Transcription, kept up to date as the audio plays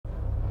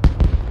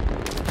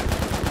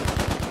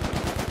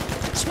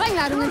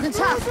Sprengladungen sind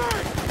scharf.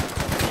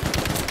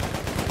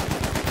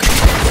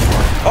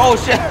 Oh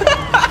shit!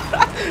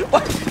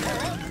 What?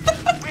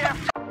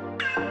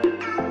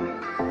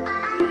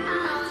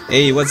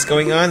 Hey, what's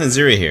going on?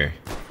 Azura here.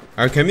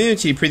 Our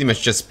community pretty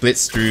much just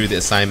blitzed through the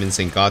assignments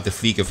and got the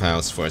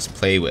Fliegerfaust for us to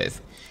play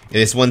with. It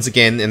is once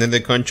again another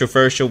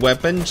controversial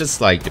weapon,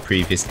 just like the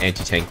previous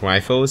anti-tank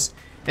rifles,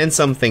 and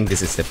some think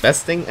this is the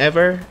best thing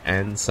ever,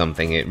 and some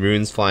think it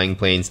ruins flying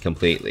planes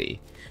completely.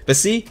 But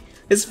see,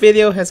 this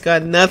video has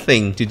got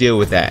nothing to do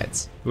with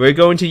that. We're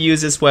going to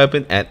use this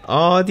weapon at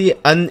all the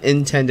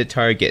unintended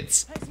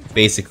targets,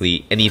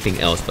 basically anything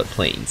else but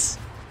planes.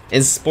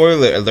 And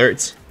spoiler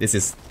alert, this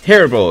is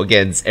terrible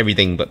against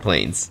everything but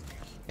planes.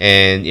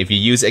 And if you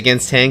use it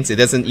against tanks, it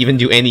doesn't even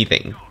do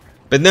anything.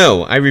 But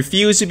no, I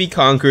refuse to be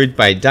conquered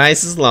by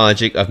DICE's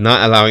logic of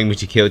not allowing me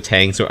to kill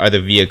tanks or other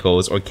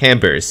vehicles or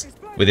campers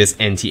with this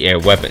anti-air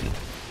weapon.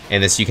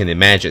 And as you can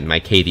imagine,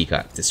 my KD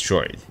got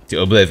destroyed to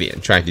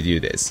oblivion trying to do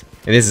this.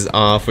 And this is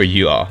all for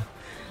you all.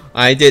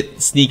 I did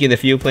sneak in a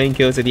few plane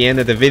kills at the end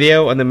of the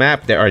video on the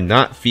map that are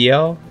not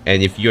FL,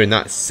 and if you're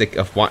not sick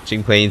of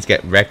watching planes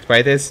get wrecked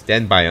by this,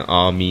 then by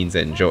all means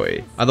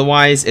enjoy.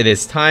 Otherwise, it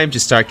is time to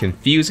start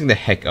confusing the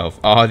heck of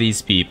all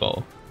these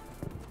people.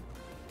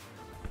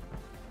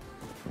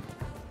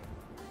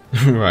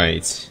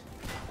 Right.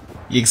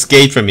 He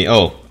escaped from me.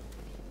 Oh.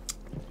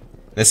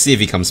 Let's see if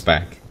he comes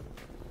back.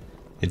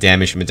 The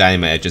damage from the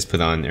dynamite I just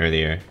put on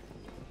earlier.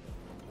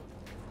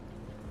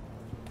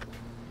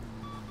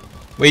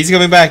 Wait, he's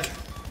coming back!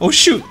 Oh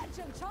shoot!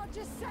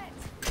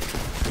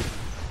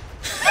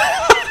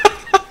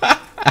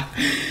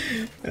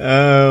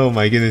 Oh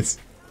my goodness.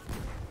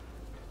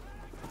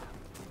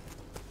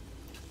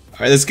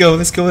 Alright, let's go,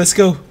 let's go, let's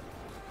go!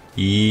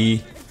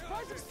 He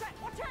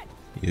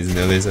doesn't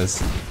know there's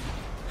us.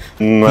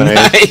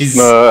 Nice!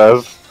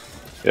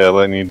 Yeah,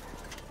 I need.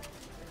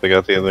 I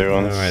got the other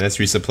ones. Alright, let's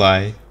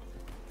resupply.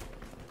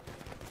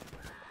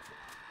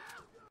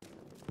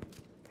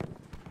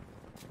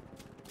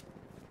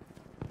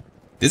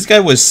 This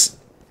guy was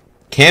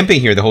camping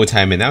here the whole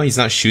time and now he's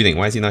not shooting.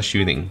 Why is he not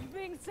shooting?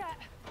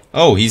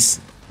 Oh, he's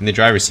in the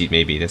driver's seat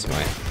maybe, that's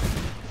why.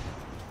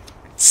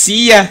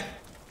 See ya!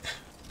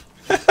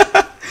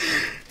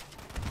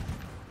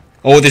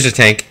 Oh, there's a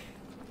tank.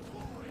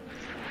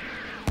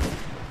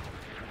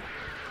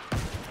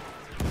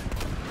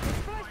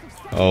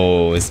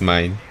 Oh, it's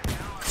mine.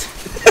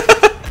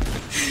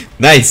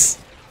 Nice!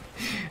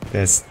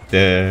 That's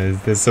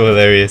so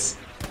hilarious.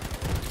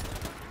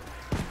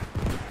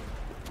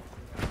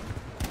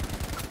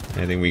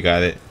 I think we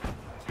got it.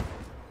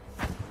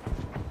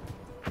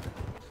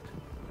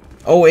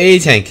 Oh, a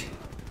tank.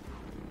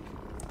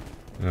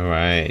 All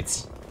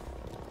right.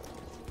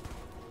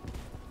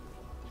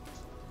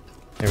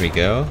 There we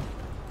go.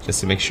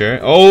 Just to make sure.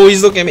 Oh,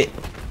 he's looking at me.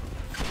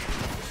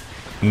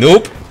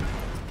 Nope.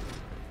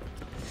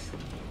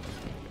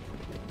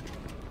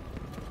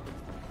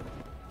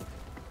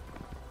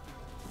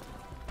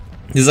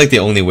 This is like the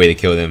only way to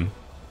kill them.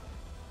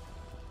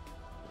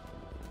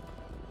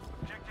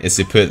 Is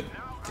to put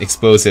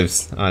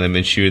explosives on him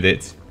and shoot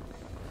it.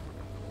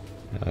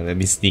 Let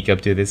me sneak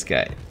up to this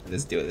guy.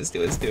 Let's do it, let's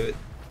do it, let's do it.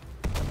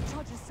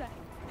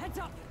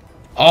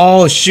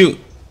 Oh shoot!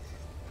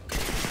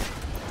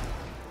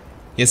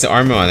 He has the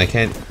armor on, I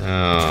can't. Oh,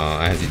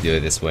 I have to do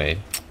it this way.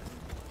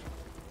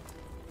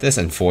 That's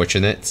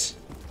unfortunate.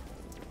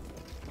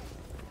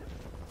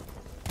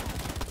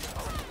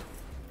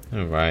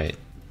 Alright.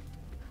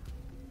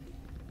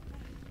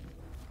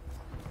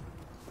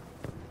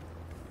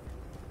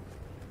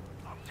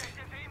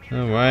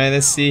 Alright,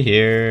 let's see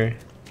here.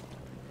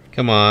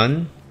 Come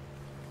on.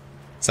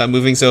 Stop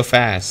moving so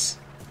fast.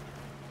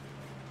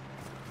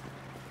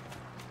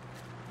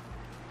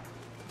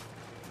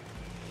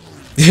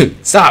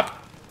 Dude,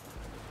 stop!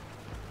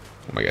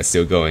 Oh my god,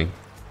 still going.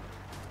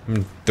 I'm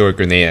gonna throw a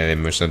grenade at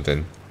him or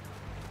something.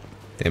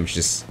 Damage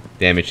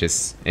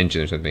his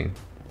engine or something.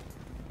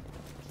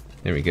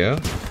 There we go.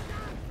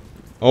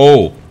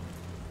 Oh!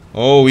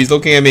 Oh, he's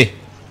looking at me.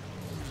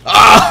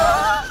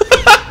 Ah!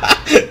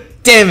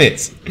 Damn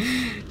it!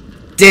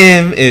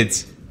 Damn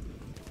it!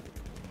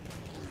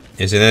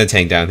 There's another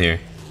tank down here.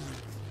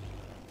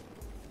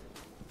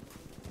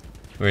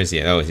 Where is he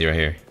at? Oh, is he right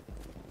here?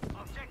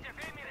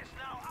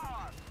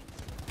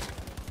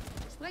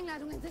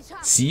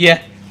 See ya!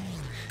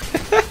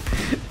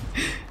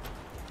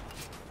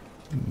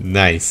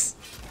 Nice.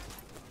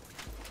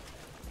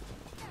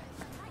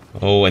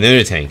 Oh,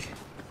 another tank.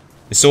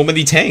 There's so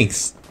many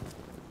tanks!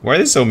 Why are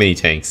there so many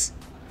tanks?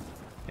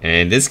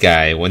 And this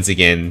guy, once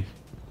again,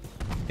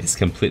 is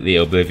completely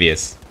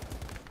oblivious.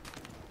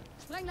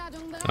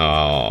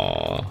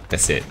 Oh,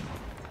 that's it.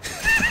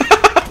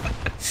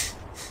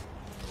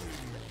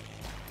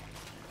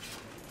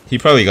 He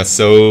probably got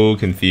so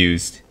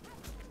confused.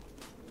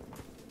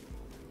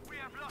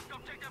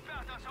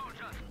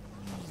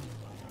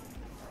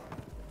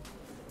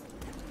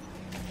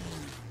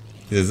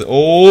 He says,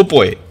 oh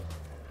boy.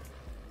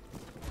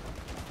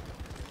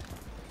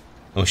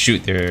 Oh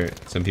shoot, there are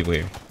some people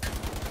here.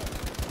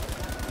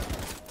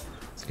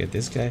 Let's get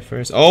this guy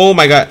first. Oh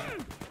my god!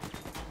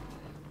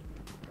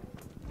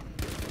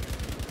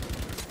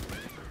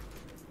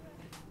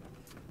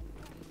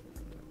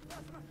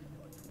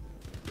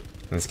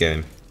 Let's get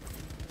him.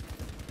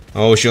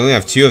 Oh, she only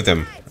have 2 of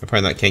them. I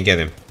probably not can't get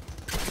him.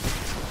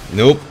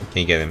 Nope,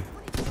 can't get him.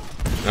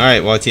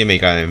 Alright, well,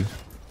 teammate got him.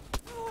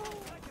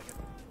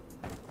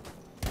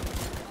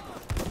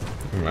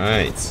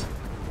 Right.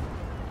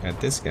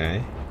 Got this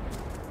guy.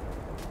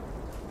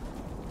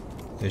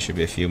 There should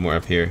be a few more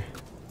up here.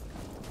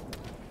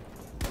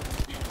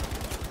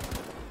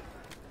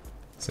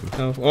 Some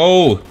health.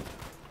 Oh!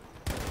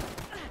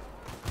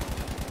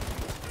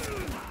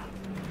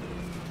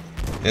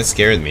 That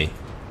scared me.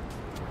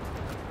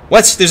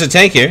 What? There's a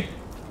tank here.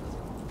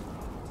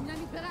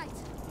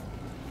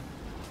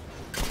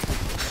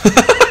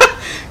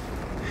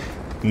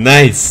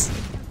 Nice.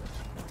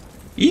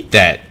 Eat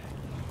that.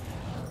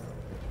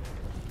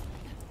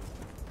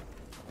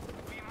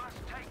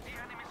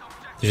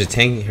 There's a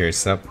tank here,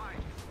 sup?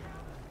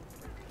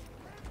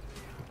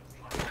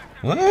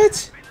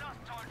 What?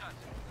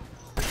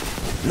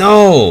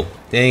 No!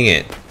 Dang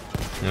it.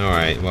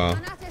 Alright, well.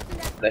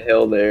 The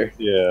hill there.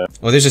 Yeah.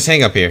 Oh, there's a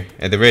tank up here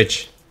at the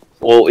ridge.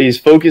 Well, he's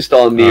focused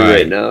on me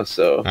right now,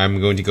 so.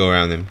 I'm going to go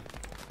around him.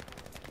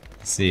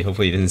 Let's see,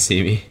 hopefully he didn't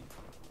see me.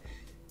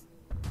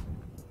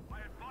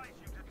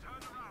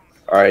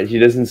 Alright, he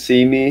doesn't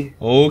see me.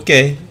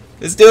 Okay,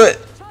 let's do it!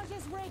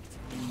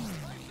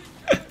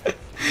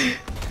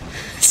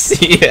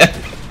 See ya!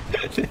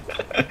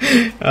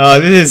 Oh,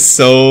 this is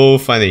so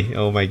funny.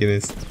 Oh my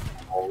goodness.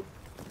 Oh,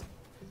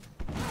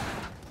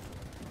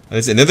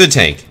 there's another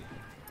tank.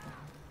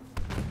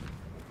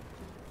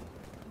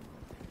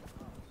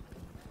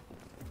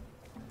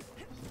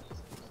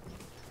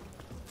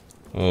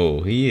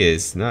 Oh, he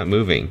is not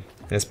moving.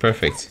 That's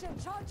perfect.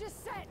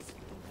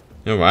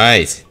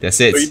 Alright, that's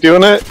it. Are you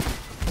doing it?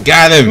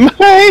 Got him!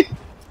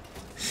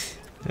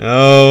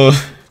 Oh.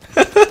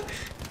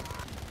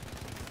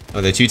 Oh,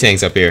 there are 2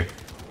 tanks up here.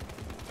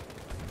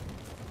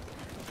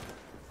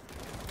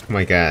 Oh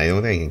my god, I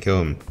don't think I can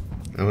kill him.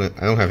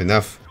 I don't have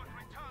enough.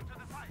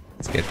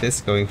 Let's get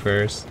this going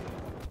first.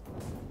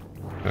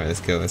 Alright,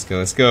 let's go, let's go,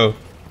 let's go.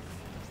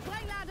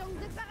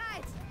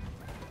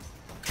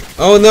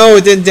 Oh no,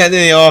 it didn't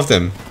detonate all of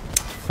them.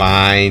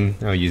 Fine,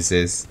 I'll use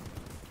this.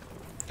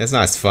 That's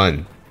not as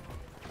fun.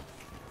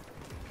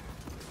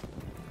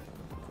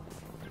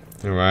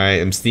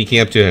 Alright, I'm sneaking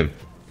up to him.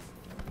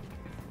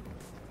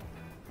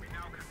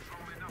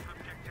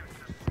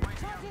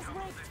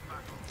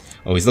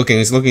 Oh, he's looking,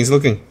 he's looking, he's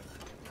looking.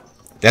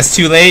 That's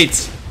too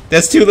late!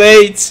 That's too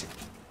late!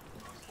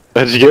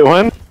 Did you get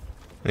one?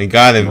 I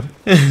got him.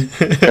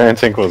 Iron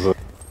tank was it?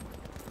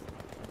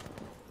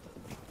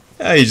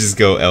 Oh, you just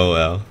go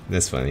LOL.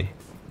 That's funny.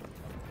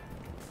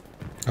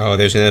 Oh,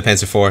 there's another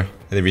Panzer IV.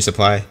 Did they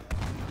resupply?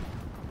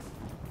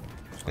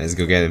 Let's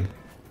go get him.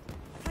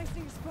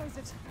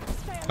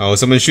 Oh,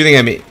 someone's shooting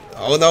at me.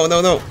 Oh no,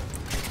 no, no.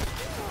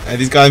 I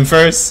just got him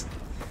first.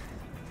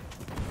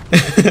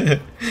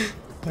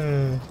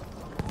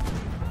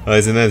 Oh,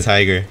 there's another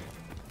tiger.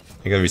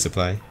 I gotta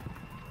resupply.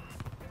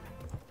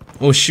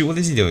 Oh shoot, what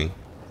is he doing?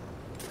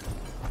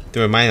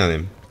 Throw a mine on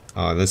him.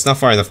 Oh, that's not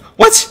far enough.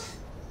 What?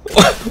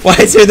 Why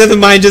is there another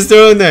mine just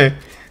thrown there?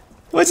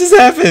 What just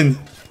happened?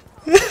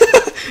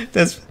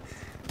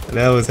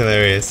 That was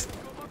hilarious.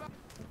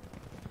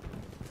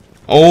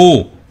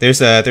 Oh,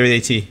 there's a 30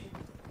 AT.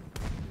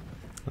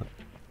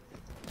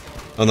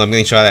 Oh no, I'm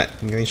getting shot at.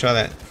 I'm getting shot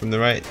at from the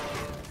right.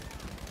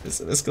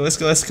 Let's go, let's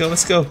go, let's go,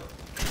 let's go.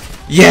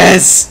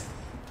 Yes!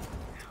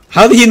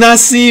 How did he not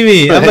see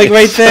me? I'm like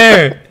right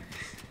there.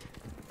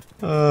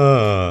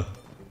 Oh.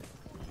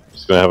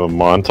 Just gonna have a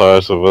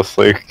montage of us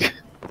like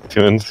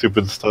doing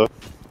stupid stuff.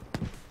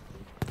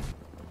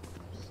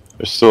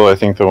 There's still, I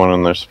think, the one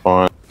in their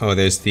spawn. Oh,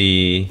 there's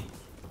the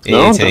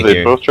No, tank did they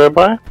here. both drive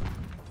by?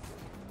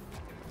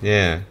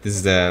 Yeah, this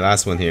is the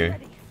last one here.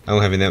 I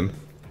don't have enough.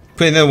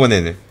 Put another one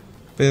in there.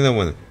 Put another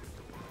one in.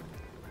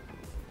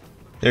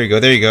 There you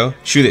go, there you go.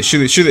 Shoot it,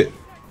 shoot it, shoot it.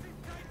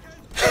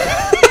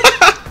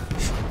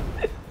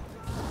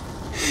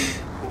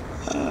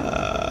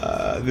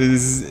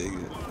 This is...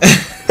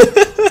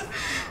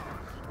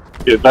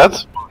 Yeah,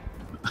 that's...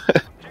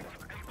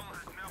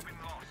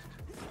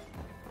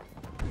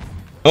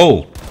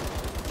 Oh!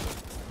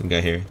 We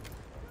got here.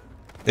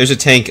 There's a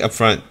tank up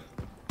front.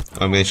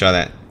 Oh, I'm getting shot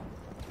at.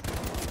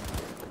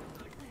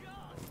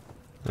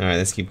 Alright,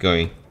 let's keep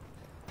going.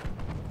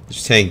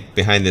 There's a tank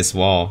behind this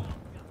wall.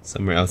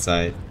 Somewhere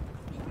outside.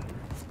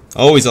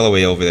 Oh, he's all the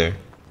way over there.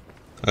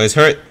 Oh, he's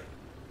hurt.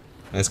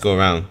 Let's go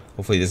around.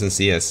 Hopefully he doesn't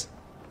see us.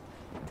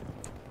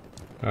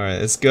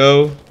 Alright, let's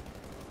go.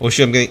 Oh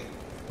shit,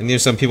 I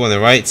need some people on the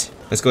right.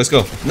 Let's go, let's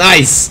go.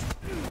 Nice!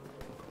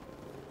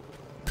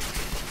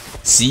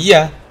 See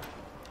ya!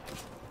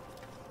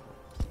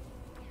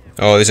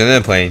 Oh, there's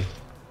another plane.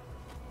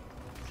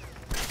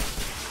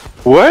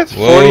 What?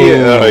 Whoa. 40?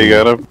 Oh, you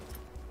got him.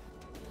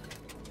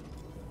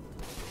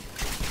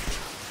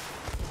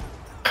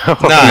 Oh,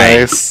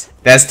 Nice!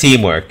 That's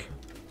teamwork.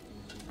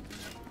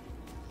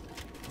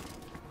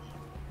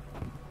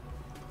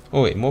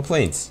 Oh wait, more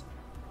planes.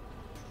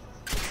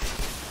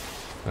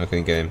 I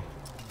couldn't get him.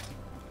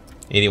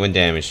 81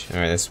 damage.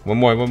 Alright, that's one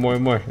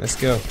more. Let's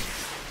go.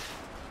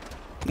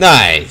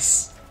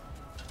 Nice!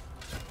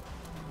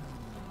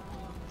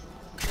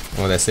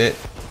 Oh, that's it?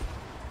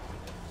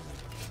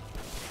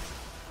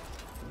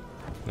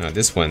 Oh,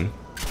 this one.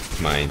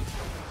 Mine.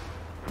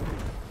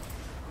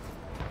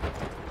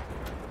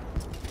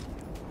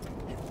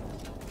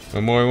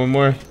 One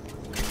more.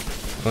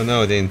 Oh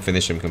no, I didn't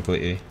finish him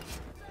completely.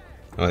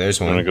 Oh, there's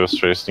one. I'm gonna go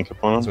straight sneak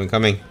up on him. There's one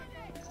coming.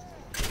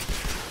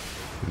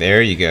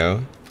 There you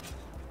go.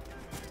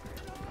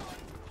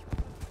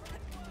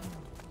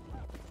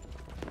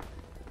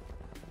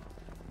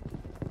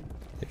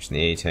 There's an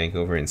A tank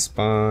over in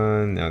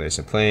spawn. Now there's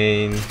a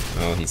plane.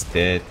 Oh, he's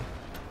dead.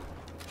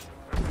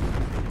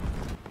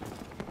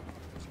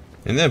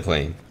 Another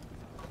plane.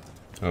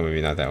 Oh,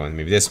 maybe not that one.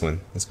 Maybe this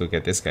one. Let's go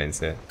get this guy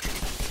instead.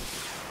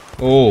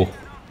 Oh,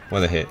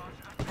 what a hit.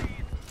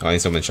 Oh, I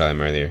think someone shot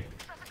him earlier.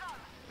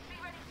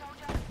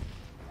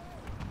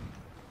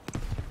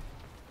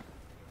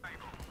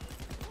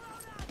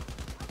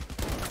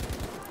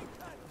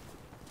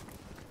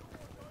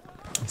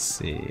 Let's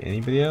see.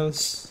 Anybody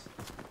else?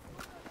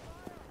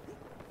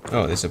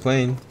 Oh, there's a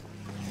plane.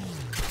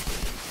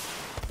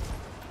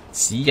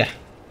 See ya.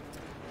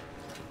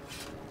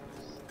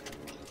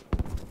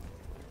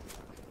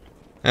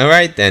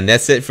 Alright then,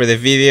 that's it for the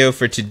video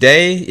for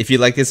today. If you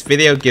like this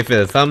video, give it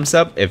a thumbs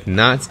up. If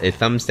not, a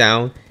thumbs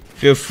down.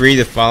 Feel free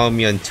to follow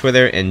me on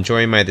Twitter and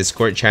join my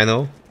Discord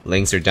channel.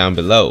 Links are down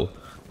below.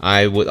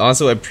 I would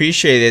also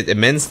appreciate it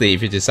immensely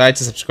if you decide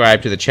to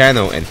subscribe to the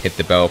channel and hit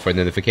the bell for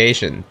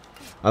notification.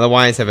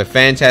 Otherwise, have a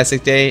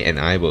fantastic day and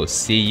I will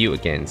see you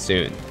again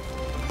soon.